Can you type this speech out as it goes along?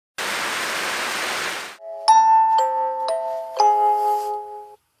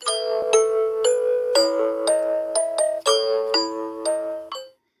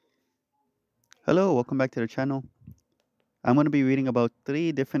welcome back to the channel. I'm going to be reading about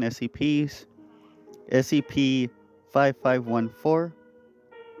 3 different SCPs, SCP-5514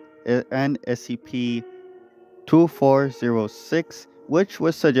 and SCP-2406, which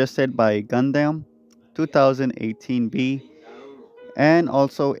was suggested by Gundam 2018B, and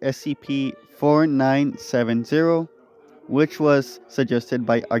also SCP-4970, which was suggested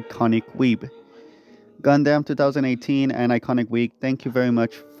by Iconic Weeb. Gundam 2018 and Iconic Week, thank you very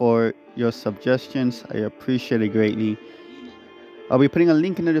much for your suggestions. I appreciate it greatly. I'll be putting a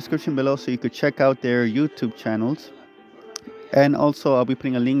link in the description below so you could check out their YouTube channels. And also I'll be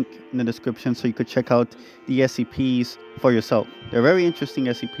putting a link in the description so you could check out the SCPs for yourself. They're very interesting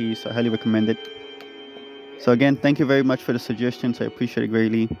SCPs, so I highly recommend it. So again, thank you very much for the suggestions. I appreciate it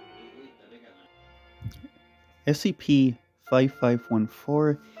greatly.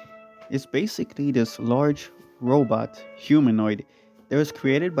 SCP-5514 is basically this large robot humanoid that was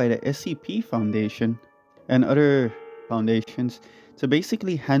created by the SCP Foundation and other foundations to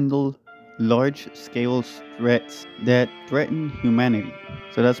basically handle large-scale threats that threaten humanity.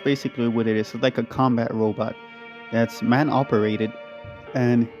 So that's basically what it is. It's like a combat robot that's man-operated,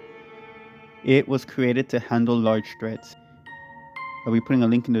 and it was created to handle large threats. I'll be putting a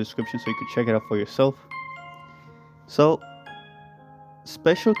link in the description so you can check it out for yourself. So,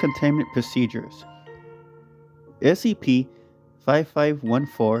 Special Containment Procedures.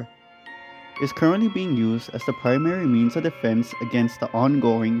 SCP-5514 is currently being used as the primary means of defense against the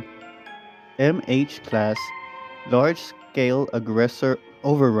ongoing MH-class large-scale aggressor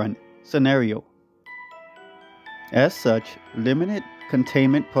overrun scenario. As such, limited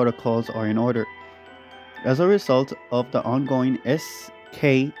containment protocols are in order. As a result of the ongoing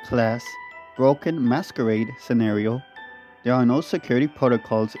SK-class Broken Masquerade scenario, there are no security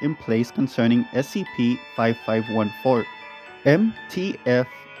protocols in place concerning SCP-5514. MTF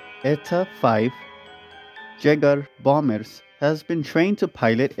ETA-5 Jaeger bombers has been trained to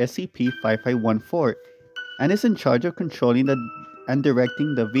pilot SCP-5514 and is in charge of controlling and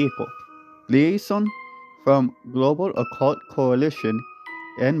directing the vehicle. Liaison from Global Occult Coalition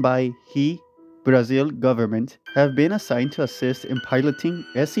and by Brazil government have been assigned to assist in piloting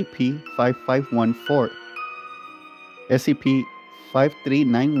SCP-5514.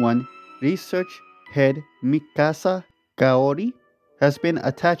 SCP-5391 Research Head Mikasa Kaori has been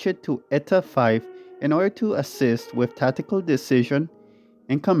attached to ETA-5 in order to assist with tactical decision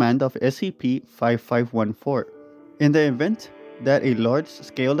and command of SCP-5514. In the event that a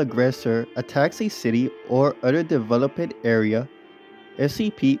large-scale aggressor attacks a city or other developed area,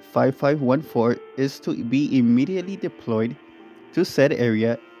 SCP-5514 is to be immediately deployed to said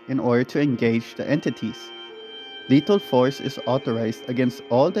area in order to engage the entities. Lethal force is authorized against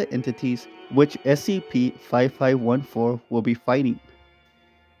all the entities which SCP-5514 will be fighting.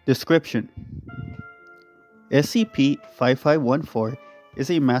 Description: SCP-5514 is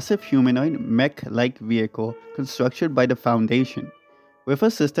a massive humanoid mech-like vehicle constructed by the Foundation, with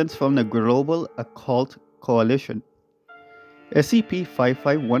assistance from the Global Occult Coalition.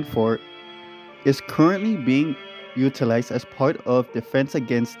 SCP-5514 is currently being utilized as part of defense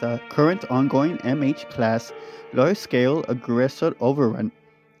against the current ongoing MH-class large-scale aggressor overrun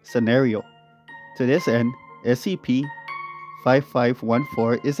scenario. To this end,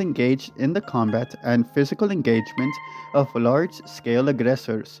 SCP-5514 is engaged in the combat and physical engagement of large-scale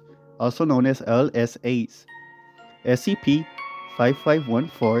aggressors, also known as LSAs.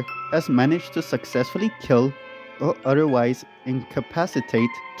 SCP-5514 has managed to successfully kill or otherwise incapacitate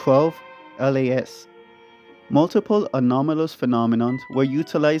 12 LAS. Multiple anomalous phenomena were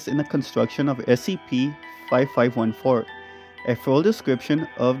utilized in the construction of SCP-5514. A full description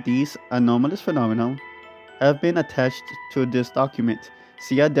of these anomalous phenomena have been attached to this document,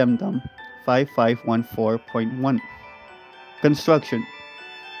 see Addendum 5514.1. Construction.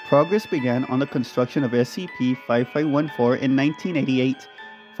 Progress began on the construction of SCP-5514 in 1988,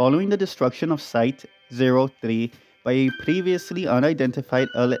 following the destruction of Site-03 by a previously unidentified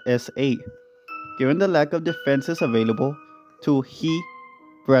LSA. Given the lack of defenses available to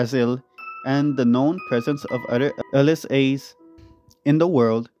Brazil and the known presence of other LSAs in the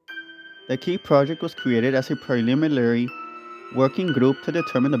world, the key project was created as a preliminary working group to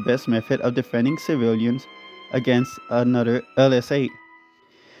determine the best method of defending civilians against another LSA.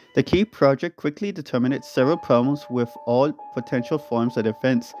 The key project quickly determined several problems with all potential forms of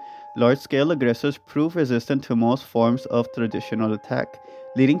defense. Large-scale aggressors proved resistant to most forms of traditional attack,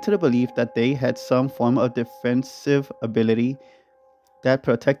 leading to the belief that they had some form of defensive ability that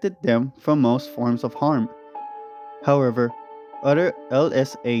protected them from most forms of harm. However, other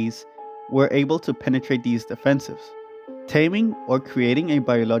LSAs were able to penetrate these defenses. Taming or creating a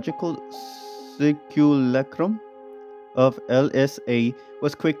biological simulacrum of LSA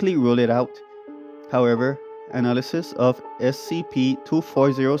was quickly ruled out. However, analysis of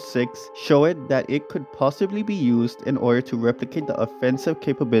SCP-2406 showed that it could possibly be used in order to replicate the offensive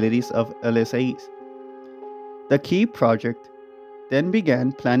capabilities of LSAs. The key project then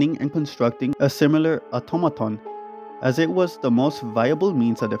began planning and constructing a similar automaton, as it was the most viable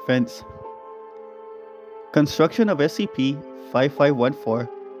means of defense. Construction of SCP-5514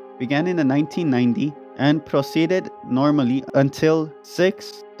 began in the 1990 and proceeded normally until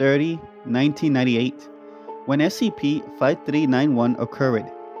 6/30/1998, when SCP-5391 occurred.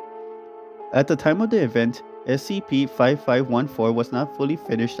 At the time of the event, SCP-5514 was not fully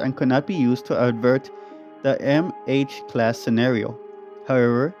finished and could not be used to avert the MH-class scenario.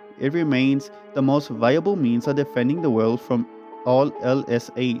 However, it remains the most viable means of defending the world from all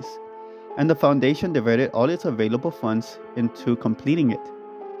LSAs, and the Foundation diverted all its available funds into completing it.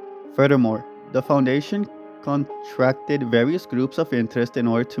 Furthermore, the Foundation contracted various groups of interest in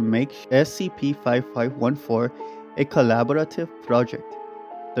order to make SCP-5514 a collaborative project.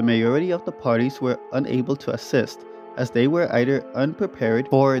 The majority of the parties were unable to assist, as they were either unprepared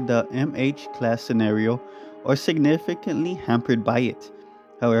for the MH-class scenario or significantly hampered by it.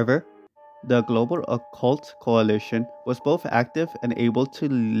 However, the Global Occult Coalition was both active and able to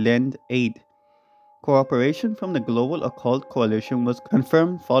lend aid. Cooperation from the Global Occult Coalition was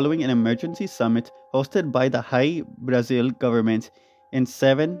confirmed following an emergency summit hosted by the High Brazil government in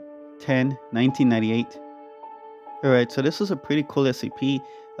 7/10/1998. Alright, so this is a pretty cool SCP.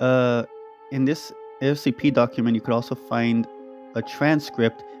 In this SCP document, you could also find a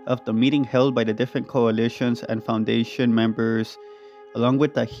transcript of the meeting held by the different coalitions and Foundation members, along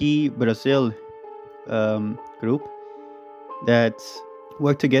with the High Brazil group that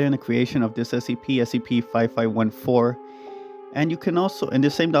worked together in the creation of this SCP, SCP-5514. And you can also, in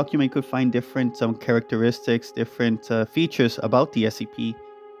the same document, you could find different characteristics, different features about the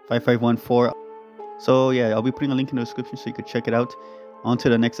SCP-5514. So yeah, I'll be putting a link in the description so you could check it out. On to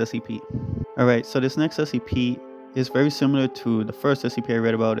the next SCP. Alright, so this next SCP is very similar to the first SCP I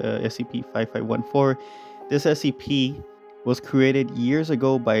read about, SCP-5514. This SCP was created years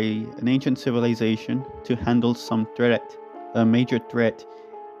ago by an ancient civilization to handle some threat, a major threat,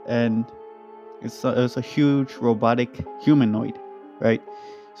 and it's a huge robotic humanoid, right?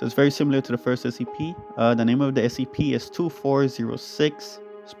 So it's very similar to the first SCP. The name of the SCP is 2406.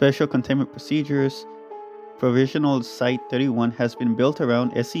 Special Containment Procedures. Provisional Site 31 has been built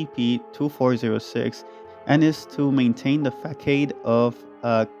around SCP-2406 and is to maintain the facade of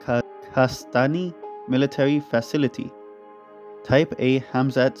a Kastani military facility. Type A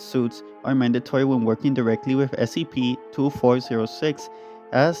Hamzat suits are mandatory when working directly with SCP-2406,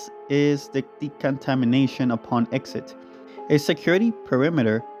 as is the decontamination upon exit. A security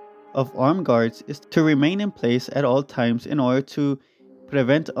perimeter of armed guards is to remain in place at all times in order to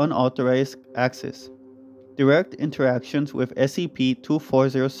prevent unauthorized access. Direct interactions with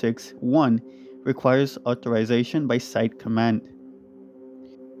SCP-2406-1 requires authorization by Site Command.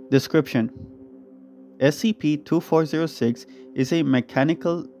 Description: SCP-2406 is a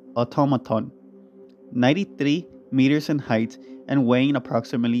mechanical automaton, 93 meters in height and weighing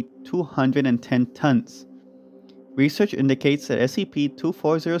approximately 210 tons. Research indicates that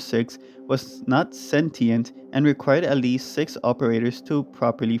SCP-2406 was not sentient and required at least 6 operators to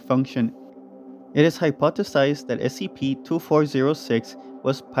properly function. It is hypothesized that SCP-2406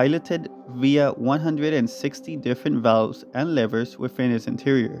 was piloted via 160 different valves and levers within its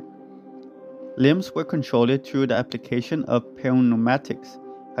interior. Limbs were controlled through the application of pneumatics,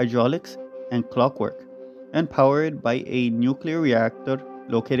 hydraulics, and clockwork, and powered by a nuclear reactor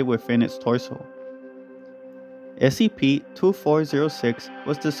located within its torso. SCP-2406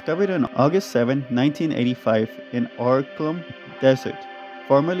 was discovered on August 7, 1985 in Orklum Desert,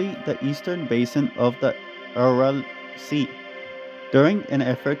 formerly the eastern basin of the Aral Sea, during an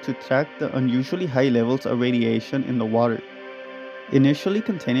effort to track the unusually high levels of radiation in the water. Initially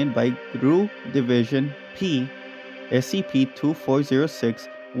contained by GRU Division P, SCP-2406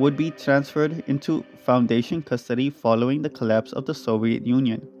 would be transferred into Foundation custody following the collapse of the Soviet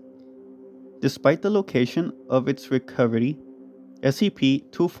Union. Despite the location of its recovery,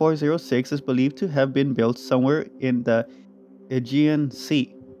 SCP-2406 is believed to have been built somewhere in the Aegean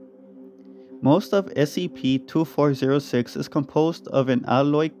Sea. Most of SCP-2406 is composed of an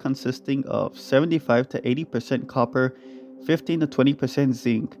alloy consisting of 75 to 80% copper, 15 to 20%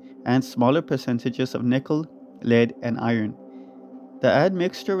 zinc, and smaller percentages of nickel, lead, and iron. The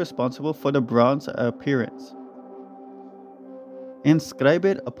admixture responsible for the bronze appearance.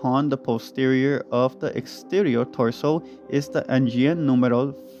 Inscribed upon the posterior of the exterior torso is the Angian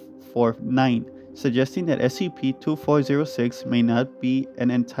numeral 49, suggesting that SCP-2406 may not be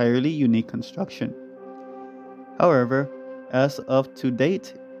an entirely unique construction. However, as of to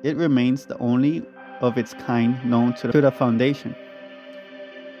date, it remains the only of its kind known to the Foundation.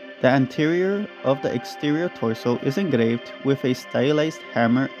 The anterior of the exterior torso is engraved with a stylized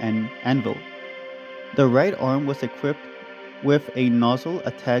hammer and anvil. The right arm was equipped with a nozzle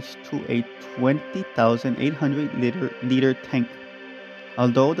attached to a 20,800 liter tank.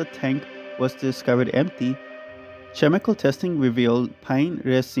 Although the tank was discovered empty, chemical testing revealed pine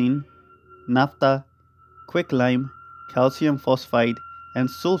resin, naphtha, quicklime, calcium phosphide, and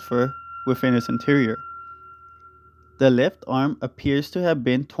sulfur within its interior. The left arm appears to have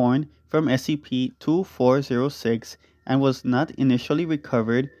been torn from SCP-2406 and was not initially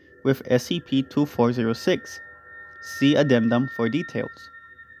recovered with SCP-2406. See addendum for details.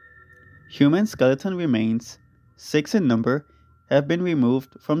 Human skeleton remains, 6 in number, have been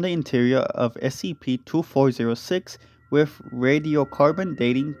removed from the interior of SCP-2406 with radiocarbon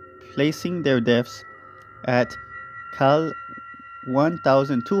dating placing their deaths at Cal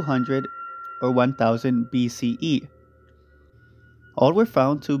 1200 or 1000 BCE. All were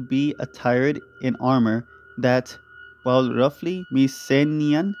found to be attired in armor that, while roughly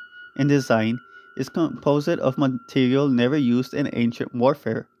Mycenaean in design, is composed of material never used in ancient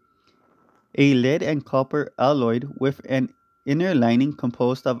warfare. A lead and copper alloyed with an inner lining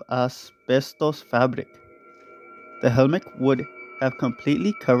composed of asbestos fabric. The helmet would have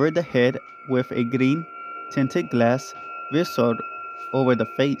completely covered the head with a green tinted glass visor over the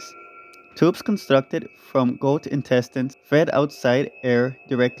face. Tubes constructed from goat intestines fed outside air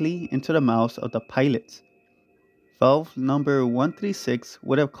directly into the mouths of the pilots. Valve number 136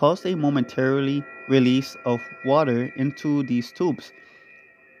 would have caused a momentary release of water into these tubes,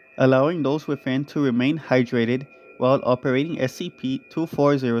 allowing those within to remain hydrated while operating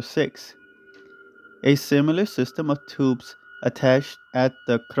SCP-2406. A similar system of tubes attached at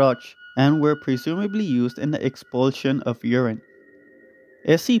the crotch and were presumably used in the expulsion of urine.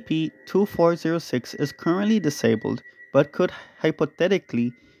 SCP-2406 is currently disabled but could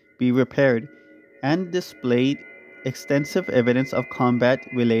hypothetically be repaired and displayed extensive evidence of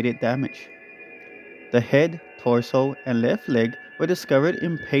combat-related damage. The head, torso, and left leg were discovered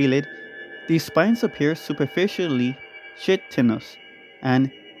impaled. The spines appear superficially chitinous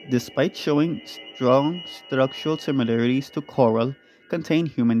and, despite showing strong structural similarities to coral, contain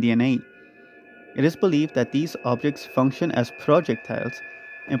human DNA. It is believed that these objects function as projectiles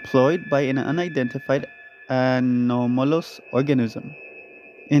employed by an unidentified anomalous organism.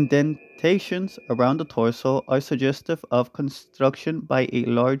 Indentations around the torso are suggestive of construction by a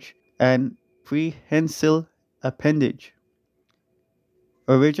large and prehensile appendage.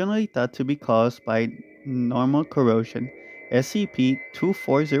 Originally thought to be caused by normal corrosion,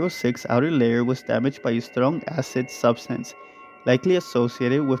 SCP-2406 outer layer was damaged by a strong acid substance, likely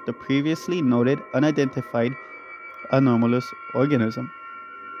associated with the previously noted unidentified anomalous organism.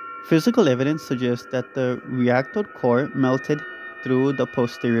 Physical evidence suggests that the reactor core melted through the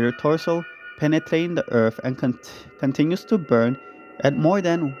posterior torso, penetrating the earth and continues to burn at more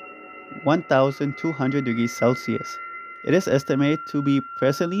than 1,200 degrees Celsius. It is estimated to be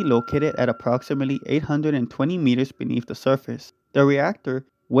presently located at approximately 820 meters beneath the surface. The reactor,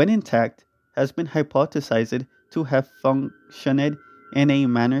 when intact, has been hypothesized to have functioned in a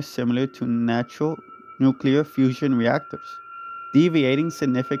manner similar to natural nuclear fusion reactors, deviating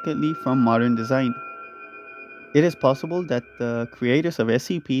significantly from modern design. It is possible that the creators of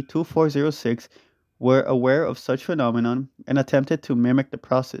SCP-2406 were aware of such phenomenon and attempted to mimic the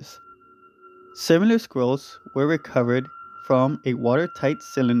process. Similar scrolls were recovered from a watertight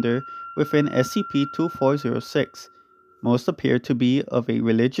cylinder within SCP-2406. Most appear to be of a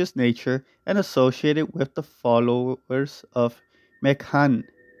religious nature and associated with the followers of Mekhan,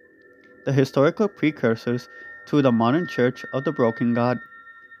 the historical precursors to the modern Church of the Broken God.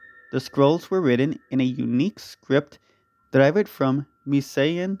 The scrolls were written in a unique script derived from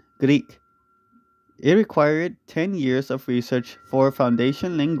Mycenaean Greek. It required 10 years of research for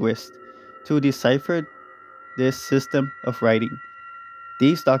Foundation linguists to decipher this system of writing.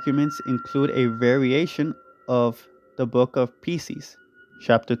 These documents include a variation of the Book of Pieces,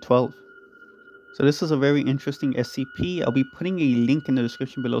 Chapter 12. So this is a very interesting SCP. I'll be putting a link in the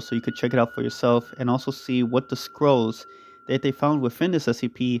description below so you could check it out for yourself and also see what the scrolls that they found within this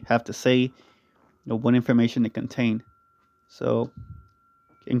SCP have to say, what information they contain. So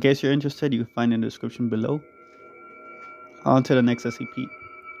in case you're interested, you can find it in the description below. On to the next SCP.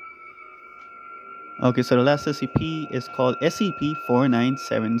 Okay, so the last SCP is called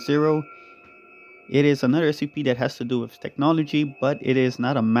SCP-4970. It is another SCP that has to do with technology, but it is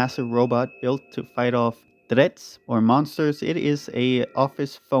not a massive robot built to fight off threats or monsters. It is a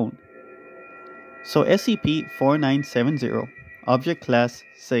office phone. So SCP-4970, Object Class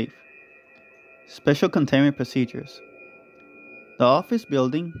Safe. Special Containment Procedures. The office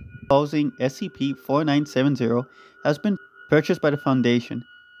building housing SCP-4970 has been purchased by the Foundation,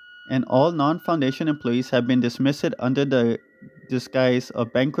 and all non-Foundation employees have been dismissed under the disguise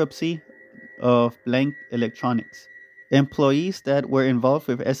of bankruptcy of Blank Electronics. Employees that were involved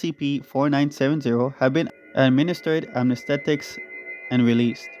with SCP-4970 have been administered anesthetics and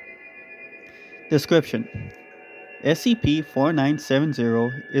released. Description: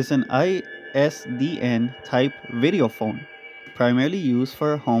 SCP-4970 is an ISDN-type video phone, primarily used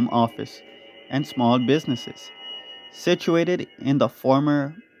for home office and small businesses, situated in the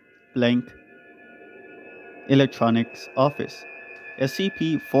former Blank Electronics office.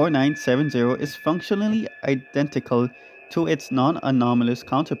 SCP-4970 is functionally identical to its non-anomalous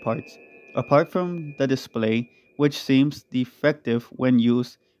counterparts, apart from the display, which seems defective when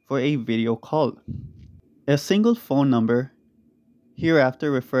used for a video call. A single phone number,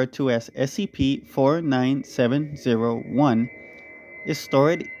 hereafter referred to as SCP-49701, is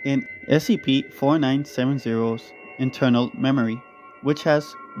stored in SCP-4970's internal memory, which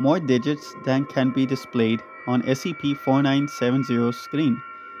has more digits than can be displayed on SCP-4970's screen.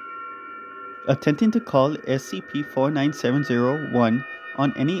 Attempting to call SCP-49701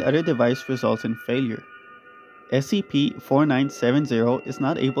 on any other device results in failure. SCP-4970 is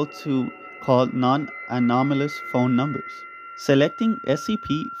not able to call non-anomalous phone numbers. Selecting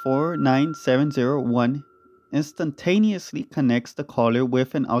SCP-49701 instantaneously connects the caller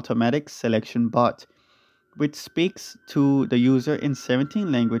with an automatic selection bot, which speaks to the user in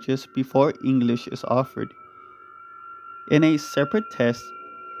 17 languages before English is offered. In a separate test,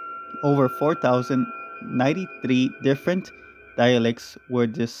 over 4,093 different dialects were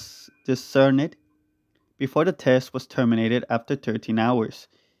discerned before the test was terminated after 13 hours.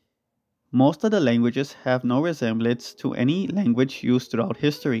 Most of the languages have no resemblance to any language used throughout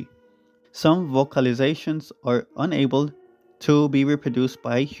history. Some vocalizations are unable to be reproduced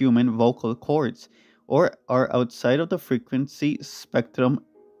by human vocal cords or are outside of the frequency spectrum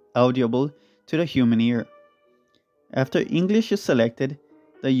audible to the human ear. After English is selected,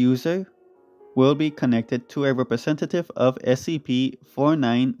 the user will be connected to a representative of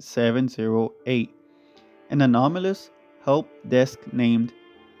SCP-49708, an anomalous help desk named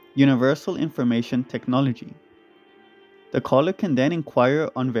Universal Information Technology. The caller can then inquire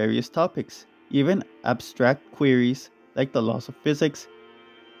on various topics, even abstract queries like the laws of physics,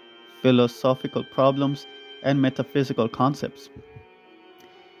 philosophical problems, and metaphysical concepts.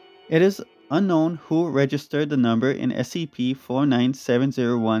 It is unknown who registered the number in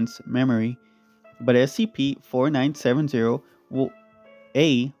SCP-49701's memory, but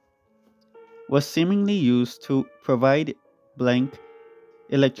SCP-4970A was seemingly used to provide Blank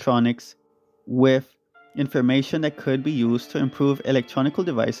Electronics with information that could be used to improve electronic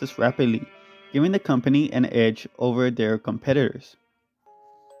devices rapidly, giving the company an edge over their competitors.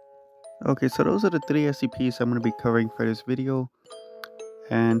 Okay, so those are the 3 SCPs I'm going to be covering for this video.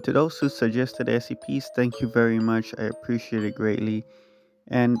 And to those who suggested SCPs, thank you very much. I appreciate it greatly.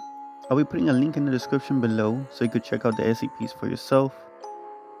 And I'll be putting a link in the description below so you could check out the SCPs for yourself.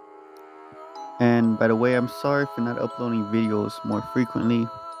 And by the way, I'm sorry for not uploading videos more frequently.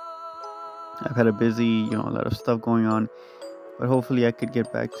 I've had a busy, a lot of stuff going on, but hopefully I could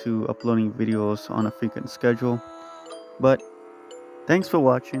get back to uploading videos on a frequent schedule. But thanks for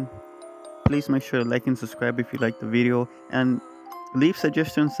watching. Please make sure to like and subscribe if you liked the video, and leave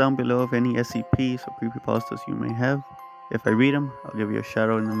suggestions down below of any SCPs or creepypastas you may have. If I read them, I'll give you a shout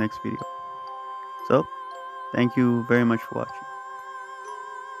out in the next video. So, thank you very much for watching.